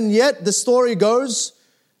them. And then yet the story goes,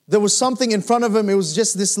 there was something in front of him. It was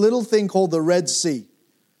just this little thing called the Red Sea.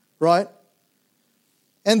 Right?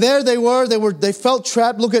 And there they were. They felt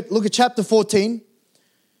trapped. Look at chapter 14.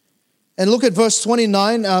 And look at verse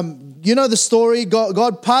 29. You know the story.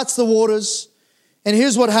 God parts the waters. And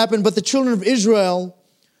here's what happened. But the children of Israel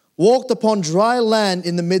walked upon dry land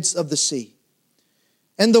in the midst of the sea.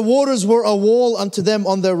 And the waters were a wall unto them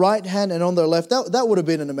on their right hand and on their left. That would have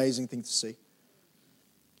been an amazing thing to see.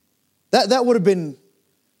 That would have been,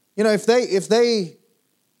 if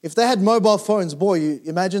they had mobile phones, boy, you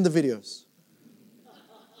imagine the videos.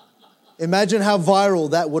 Imagine how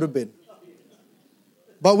viral that would have been.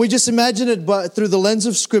 But we just imagine it through the lens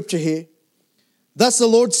of Scripture here. Thus the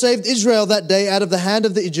Lord saved Israel that day out of the hand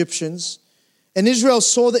of the Egyptians. And Israel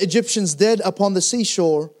saw the Egyptians dead upon the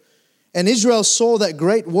seashore. And Israel saw that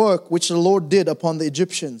great work which the Lord did upon the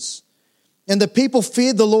Egyptians. And the people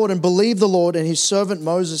feared the Lord and believed the Lord and his servant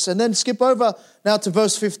Moses. And then skip over now to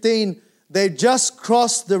verse 15. They just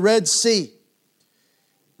crossed the Red Sea.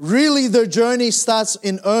 Really, their journey starts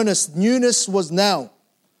in earnest. Newness was now.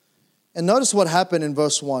 And notice what happened in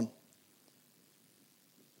verse 1.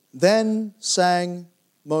 Then sang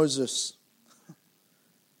Moses.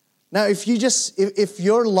 Now, if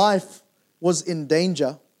your life was in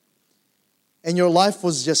danger and your life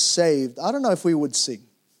was just saved, I don't know if we would sing.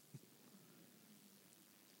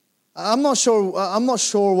 I'm not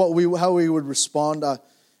sure how we would respond.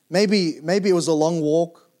 Maybe it was a long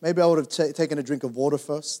walk. Maybe I would have taken a drink of water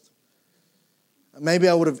first. Maybe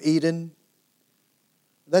I would have eaten.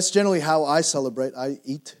 That's generally how I celebrate. I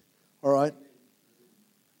eat, all right?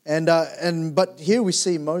 But here we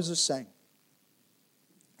see Moses sang.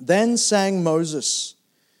 Then sang Moses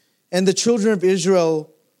and the children of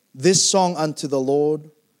Israel this song unto the Lord,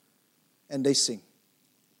 and they sing.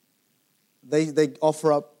 They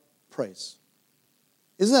offer up praise.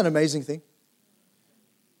 Isn't that an amazing thing?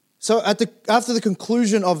 So after the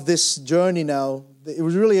conclusion of this journey now, it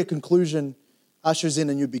was really a conclusion, ushers in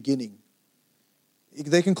a new beginning.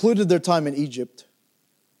 They concluded their time in Egypt.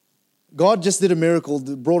 God just did a miracle,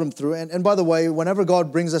 brought them through. And by the way, whenever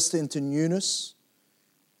God brings us into newness,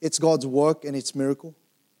 it's God's work and it's miracle.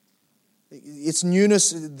 It's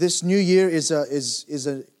newness. This new year it's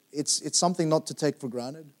something not to take for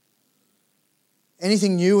granted.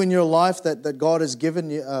 Anything new in your life that God has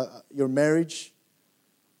given you, your marriage.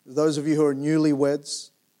 Those of you who are newlyweds,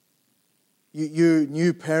 you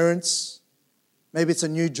new parents, maybe it's a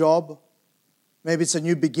new job, maybe it's a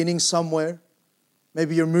new beginning somewhere,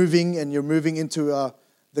 maybe you're moving into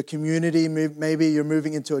the community, maybe you're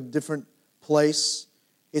moving into a different place,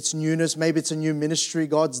 it's newness, maybe it's a new ministry,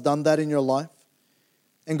 God's done that in your life,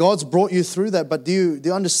 and God's brought you through that, but do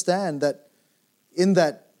you understand that in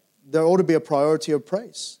that there ought to be a priority of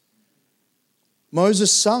praise?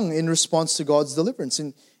 Moses sung in response to God's deliverance.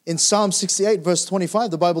 In Psalm 68, verse 25,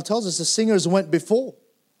 the Bible tells us the singers went before.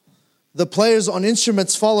 The players on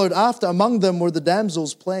instruments followed after. Among them were the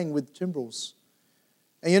damsels playing with timbrels.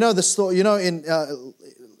 And the story,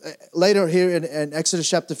 later here in Exodus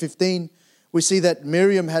chapter 15, we see that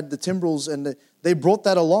Miriam had the timbrels and they brought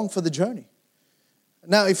that along for the journey.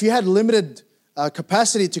 Now, if you had limited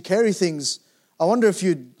capacity to carry things, I wonder if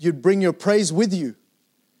you'd bring your praise with you.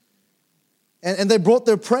 And they brought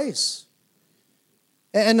their praise.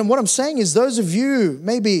 And what I'm saying is those of you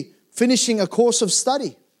maybe finishing a course of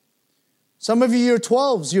study. Some of you year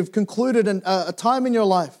 12s, you've concluded a time in your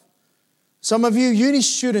life. Some of you uni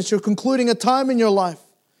students, you're concluding a time in your life.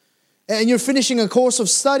 And you're finishing a course of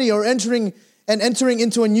study or entering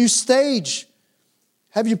into a new stage.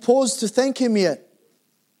 Have you paused to thank Him yet?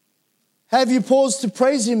 Have you paused to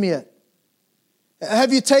praise Him yet?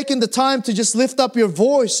 Have you taken the time to just lift up your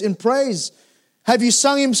voice in praise? Have you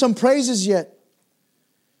sung Him some praises yet?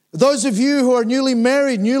 Those of you who are newly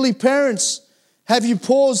married, newly parents, have you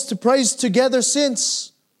paused to praise together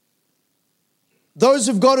since? Those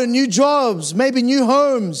who've got new jobs, maybe new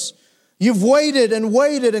homes, you've waited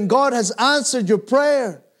and God has answered your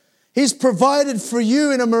prayer. He's provided for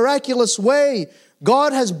you in a miraculous way.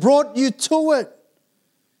 God has brought you to it.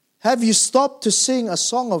 Have you stopped to sing a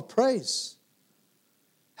song of praise?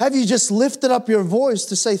 Have you just lifted up your voice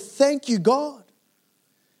to say, thank you, God?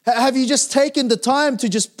 Have you just taken the time to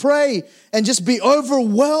just pray and just be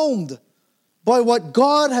overwhelmed by what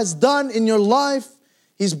God has done in your life?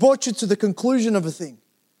 He's brought you to the conclusion of a thing.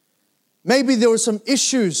 Maybe there were some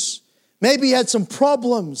issues. Maybe you had some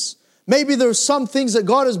problems. Maybe there are some things that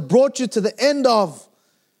God has brought you to the end of.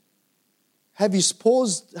 Have you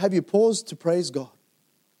paused to praise God?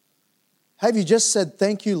 Have you just said,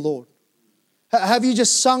 thank you, Lord? Have you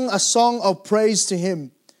just sung a song of praise to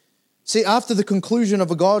Him? See, after the conclusion of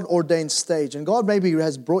a God-ordained stage, and God maybe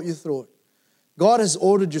has brought you through it, God has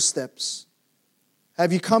ordered your steps.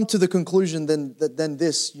 Have you come to the conclusion then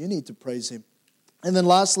this, you need to praise Him? And then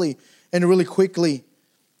lastly, and really quickly,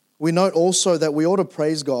 we note also that we ought to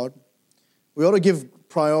praise God. We ought to give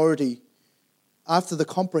priority after the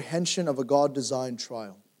comprehension of a God-designed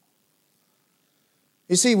trial.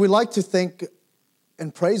 You see, we like to think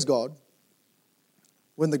and praise God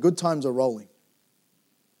when the good times are rolling,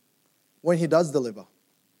 when He does deliver.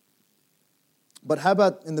 But how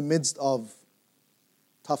about in the midst of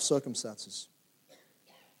tough circumstances?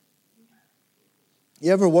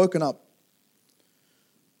 You ever woken up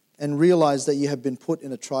and realized that you have been put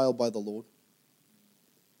in a trial by the Lord?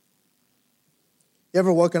 You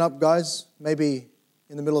ever woken up, guys, maybe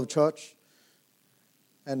in the middle of church,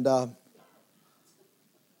 and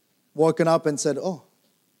woken up and said, oh,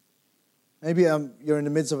 maybe you're in the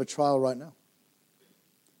midst of a trial right now.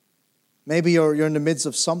 Maybe you're in the midst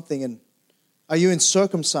of something, and are you in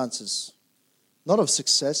circumstances, not of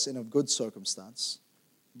success and of good circumstance,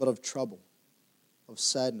 but of trouble, of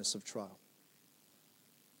sadness, of trial?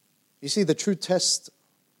 You see, the true test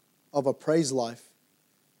of a praise life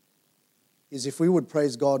is if we would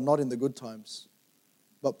praise God not in the good times,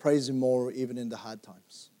 but praise Him more even in the hard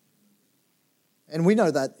times. And we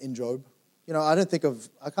know that in Job. You know, I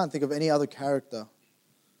can't think of any other character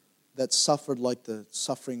that suffered like the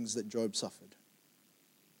sufferings that Job suffered.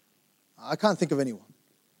 I can't think of anyone.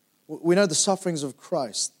 We know the sufferings of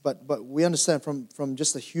Christ, but we understand from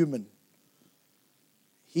just a human,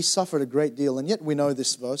 He suffered a great deal. And yet we know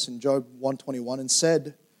this verse in Job 121, and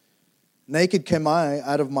said, naked came I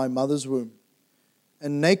out of my mother's womb,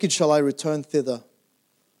 and naked shall I return thither.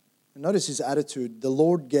 And notice his attitude. The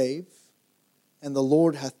Lord gave, and the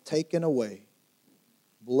Lord hath taken away.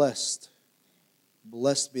 Blessed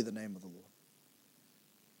be the name of the Lord.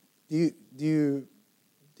 Do you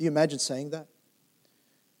imagine saying that?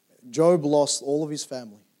 Job lost all of his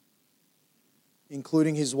family,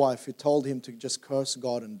 including his wife, who told him to just curse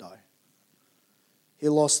God and die. He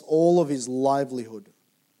lost all of his livelihood.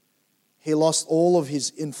 He lost all of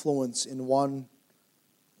his influence in one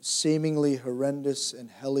seemingly horrendous and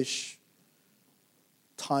hellish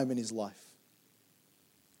time in his life.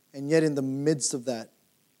 And yet in the midst of that,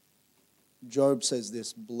 Job says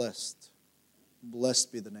this, blessed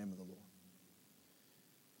be the name of the Lord.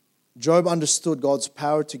 Job understood God's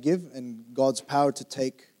power to give and God's power to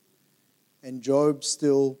take, and Job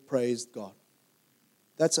still praised God.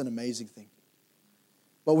 That's an amazing thing.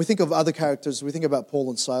 But we think of other characters. We think about Paul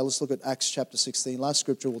and Silas. Look at Acts chapter 16. Last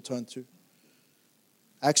scripture we'll turn to.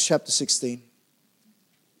 Acts chapter 16.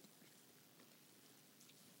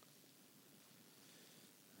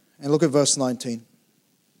 And look at verse 19.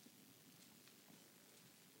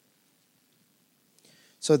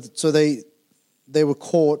 So they were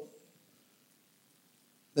caught.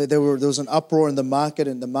 There was an uproar in the market,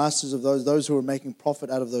 and the masters of those who were making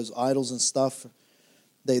profit out of those idols and stuff,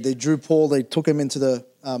 they drew Paul, they took him into the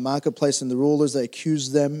marketplace, and the rulers, they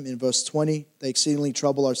accused them in verse 20. They exceedingly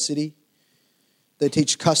trouble our city. They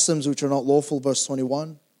teach customs which are not lawful, verse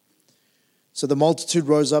 21. So the multitude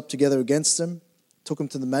rose up together against them, took them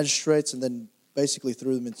to the magistrates, and then basically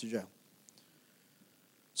threw them into jail.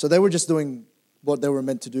 So they were just doing what they were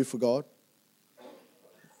meant to do for God.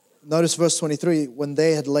 Notice verse 23, when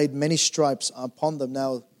they had laid many stripes upon them.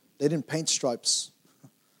 Now, they didn't paint stripes.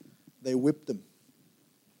 They whipped them.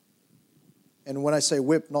 And when I say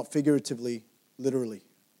whip, not figuratively, literally.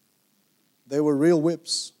 They were real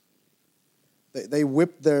whips. They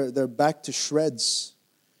whipped their back to shreds.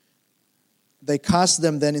 They cast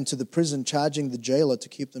them then into the prison, charging the jailer to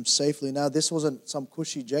keep them safely. Now, this wasn't some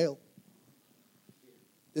cushy jail.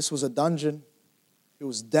 This was a dungeon. It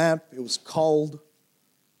was damp. It was cold.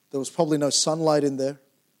 There was probably no sunlight in there.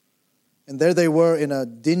 And there they were in a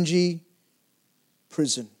dingy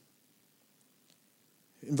prison.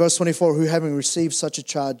 In verse 24, who having received such a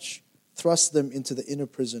charge, thrust them into the inner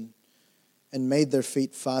prison and made their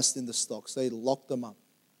feet fast in the stocks. They locked them up.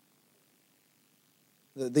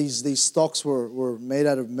 These stocks were made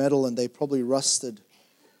out of metal, and they probably rusted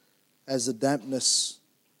as the dampness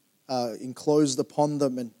enclosed upon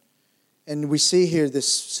them. And we see here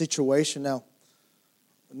this situation. Now,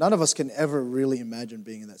 none of us can ever really imagine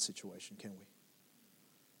being in that situation, can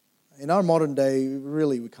we? In our modern day,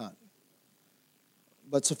 really we can't.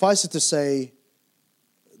 But suffice it to say,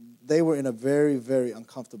 they were in a very, very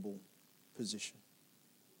uncomfortable position.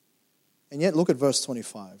 And yet, look at verse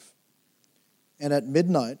 25. And at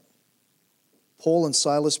midnight, Paul and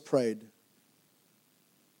Silas prayed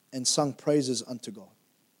and sung praises unto God.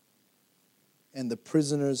 And the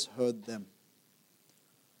prisoners heard them.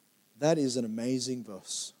 That is an amazing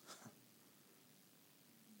verse.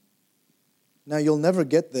 Now, you'll never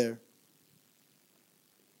get there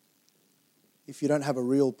if you don't have a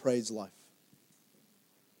real praise life.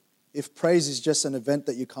 If praise is just an event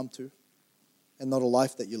that you come to and not a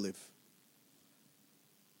life that you live.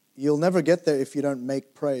 You'll never get there if you don't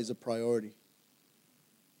make praise a priority.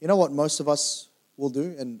 You know what most of us will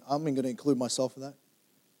do, and I'm going to include myself in that,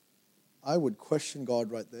 I would question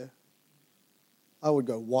God right there. I would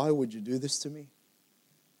go, why would you do this to me?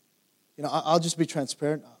 You know, I'll just be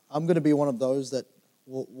transparent. I'm going to be one of those that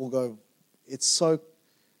will go,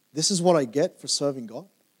 this is what I get for serving God.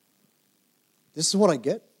 This is what I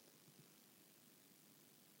get.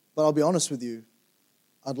 But I'll be honest with you,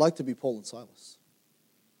 I'd like to be Paul and Silas.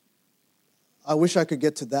 I wish I could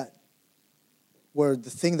get to that, where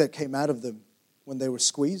the thing that came out of them when they were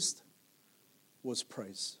squeezed was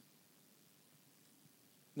praise.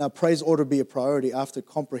 Now, praise ought to be a priority after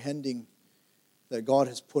comprehending that God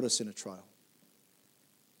has put us in a trial.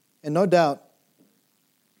 And no doubt,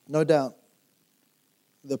 the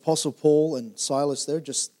Apostle Paul and Silas, they're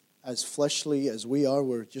just as fleshly as we are.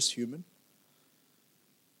 We're just human.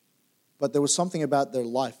 But there was something about their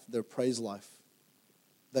life, their praise life,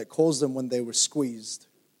 that caused them when they were squeezed,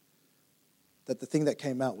 that the thing that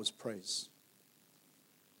came out was praise.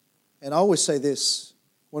 And I always say this,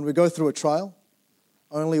 when we go through a trial,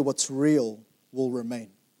 only what's real will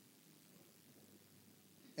remain.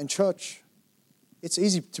 In church, it's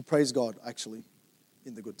easy to praise God, actually,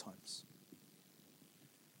 in the good times.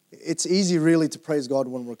 It's easy, really, to praise God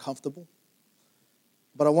when we're comfortable.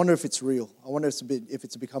 But I wonder if it's real. I wonder if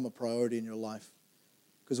it's become a priority in your life.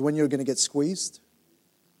 Because when you're going to get squeezed,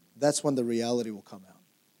 that's when the reality will come out.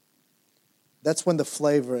 That's when the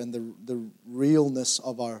flavor and the realness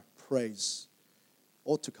of our praise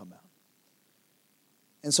ought to come out.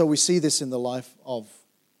 And so we see this in the life of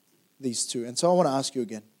these two. And so I want to ask you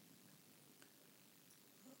again.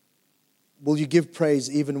 Will you give praise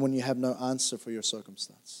even when you have no answer for your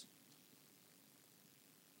circumstance?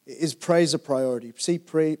 Is praise a priority? See,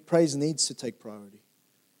 praise needs to take priority.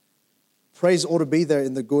 Praise ought to be there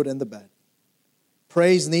in the good and the bad.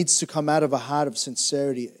 Praise needs to come out of a heart of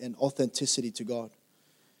sincerity and authenticity to God.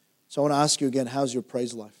 So I want to ask you again, how's your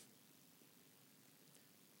praise life?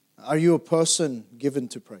 Are you a person given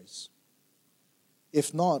to praise?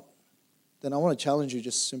 If not, then I want to challenge you,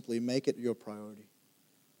 just simply make it your priority.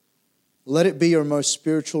 Let it be your most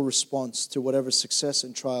spiritual response to whatever success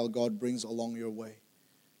and trial God brings along your way.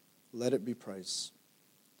 Let it be praise.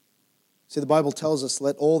 See, the Bible tells us,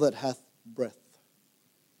 let all that hath breath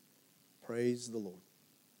praise the Lord.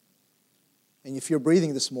 And if you're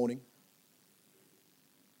breathing this morning,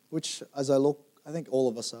 which as I look, I think all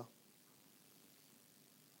of us are,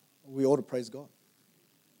 we ought to praise God.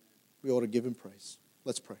 We ought to give Him praise.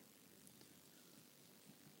 Let's pray.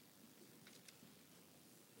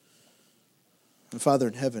 And Father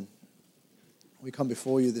in heaven, we come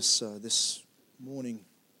before you this morning,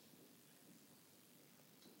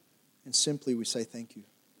 and simply we say thank you.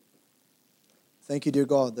 Thank you, dear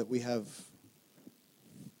God, that we have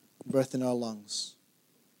breath in our lungs.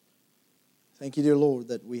 Thank you, dear Lord,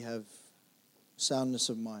 that we have soundness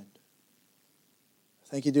of mind.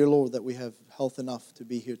 Thank you, dear Lord, that we have health enough to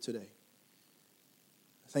be here today.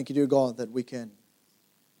 Thank you, dear God, that we can,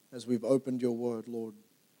 as we've opened your word, Lord,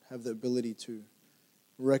 have the ability to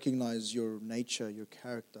recognize your nature, your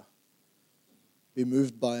character, be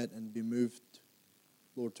moved by it, and be moved,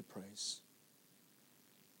 Lord, to praise.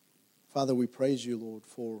 Father, we praise you, Lord,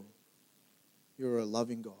 for you're a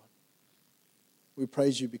loving God. We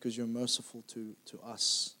praise you because you're merciful to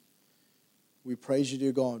us. We praise you,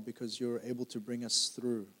 dear God, because you're able to bring us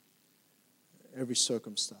through every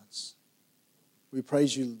circumstance. We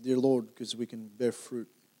praise you, dear Lord, because we can bear fruit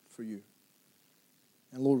for you.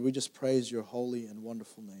 And Lord, we just praise your holy and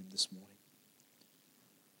wonderful name this morning.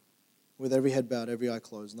 With every head bowed, every eye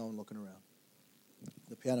closed, no one looking around.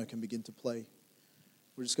 The piano can begin to play.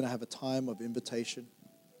 We're just going to have a time of invitation.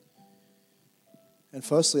 And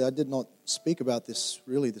firstly, I did not speak about this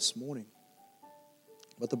really this morning.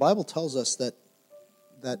 But the Bible tells us that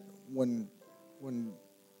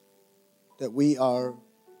we are,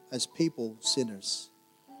 as people, sinners.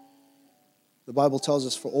 The Bible tells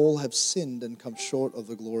us, for all have sinned and come short of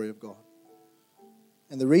the glory of God.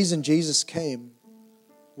 And the reason Jesus came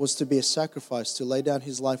was to be a sacrifice, to lay down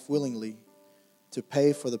his life willingly, to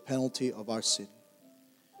pay for the penalty of our sin.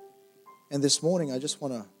 And this morning, I just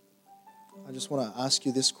want to ask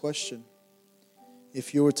you this question.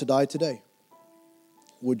 If you were to die today,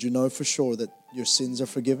 would you know for sure that your sins are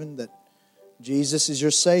forgiven, that Jesus is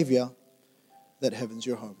your Savior, that heaven's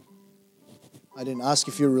your home? I didn't ask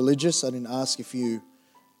if you're religious. I didn't ask if you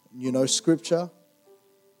know Scripture.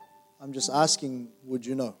 I'm just asking, would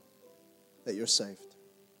you know that you're saved?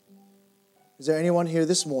 Is there anyone here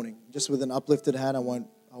this morning, just with an uplifted hand, I won't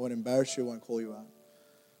embarrass you, I won't call you out,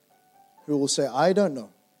 who will say, I don't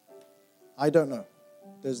know. I don't know.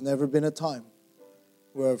 There's never been a time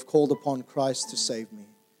where I've called upon Christ to save me.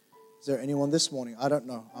 Is there anyone this morning? I don't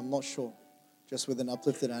know. I'm not sure. Just with an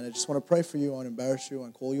uplifted hand. I just want to pray for you. I won't embarrass you. I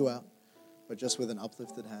won't call you out. But just with an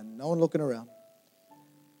uplifted hand. No one looking around.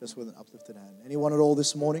 Just with an uplifted hand. Anyone at all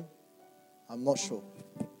this morning? I'm not sure.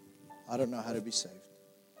 I don't know how to be saved.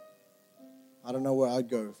 I don't know where I'd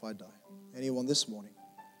go if I die. Anyone this morning?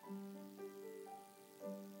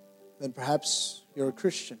 Then perhaps you're a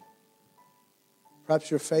Christian. Perhaps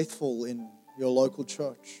you're faithful in your local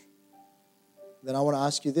church. Then I want to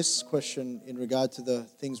ask you this question in regard to the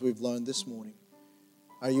things we've learned this morning.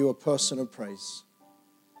 Are you a person of praise?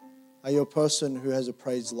 Are you a person who has a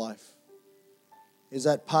praise life? Is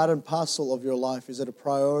that part and parcel of your life? Is it a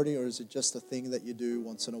priority, or is it just a thing that you do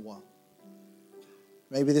once in a while?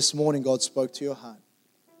 Maybe this morning God spoke to your heart.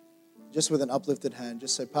 Just with an uplifted hand,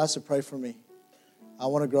 just say, Pastor, pray for me. I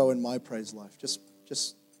want to grow in my praise life.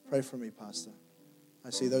 Just pray for me, Pastor. I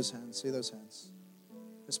see those hands. See those hands.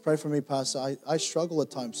 Just pray for me, Pastor. I struggle at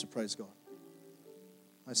times to praise God.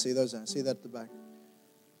 I see those hands. See that at the back.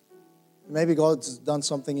 Maybe God's done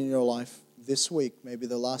something in your life this week, maybe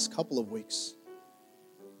the last couple of weeks.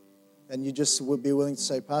 And you just would be willing to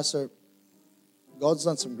say, Pastor, God's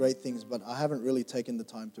done some great things, but I haven't really taken the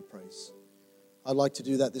time to praise. I'd like to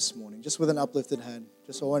do that this morning, just with an uplifted hand.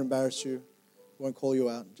 Just so I won't embarrass you, won't call you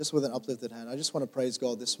out. Just with an uplifted hand. I just want to praise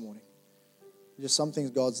God this morning. Just some things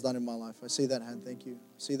God's done in my life. I see that hand. Thank you.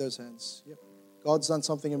 I see those hands. Yep. God's done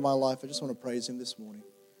something in my life. I just want to praise Him this morning.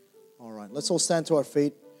 All right. Let's all stand to our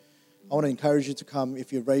feet. I want to encourage you to come.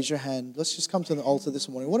 If you raise your hand, let's just come to the altar this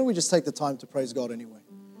morning. Why don't we just take the time to praise God anyway?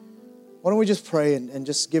 Why don't we just pray and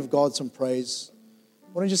just give God some praise?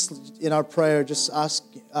 Why don't we just, in our prayer, just ask,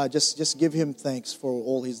 just give Him thanks for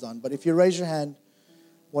all He's done. But if you raise your hand,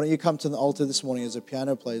 why don't you come to the altar this morning as a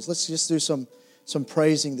piano plays? Let's just do some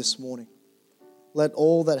praising this morning. Let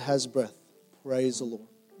all that has breath praise the Lord.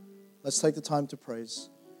 Let's take the time to praise.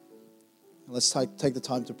 And let's take the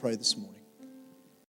time to pray this morning.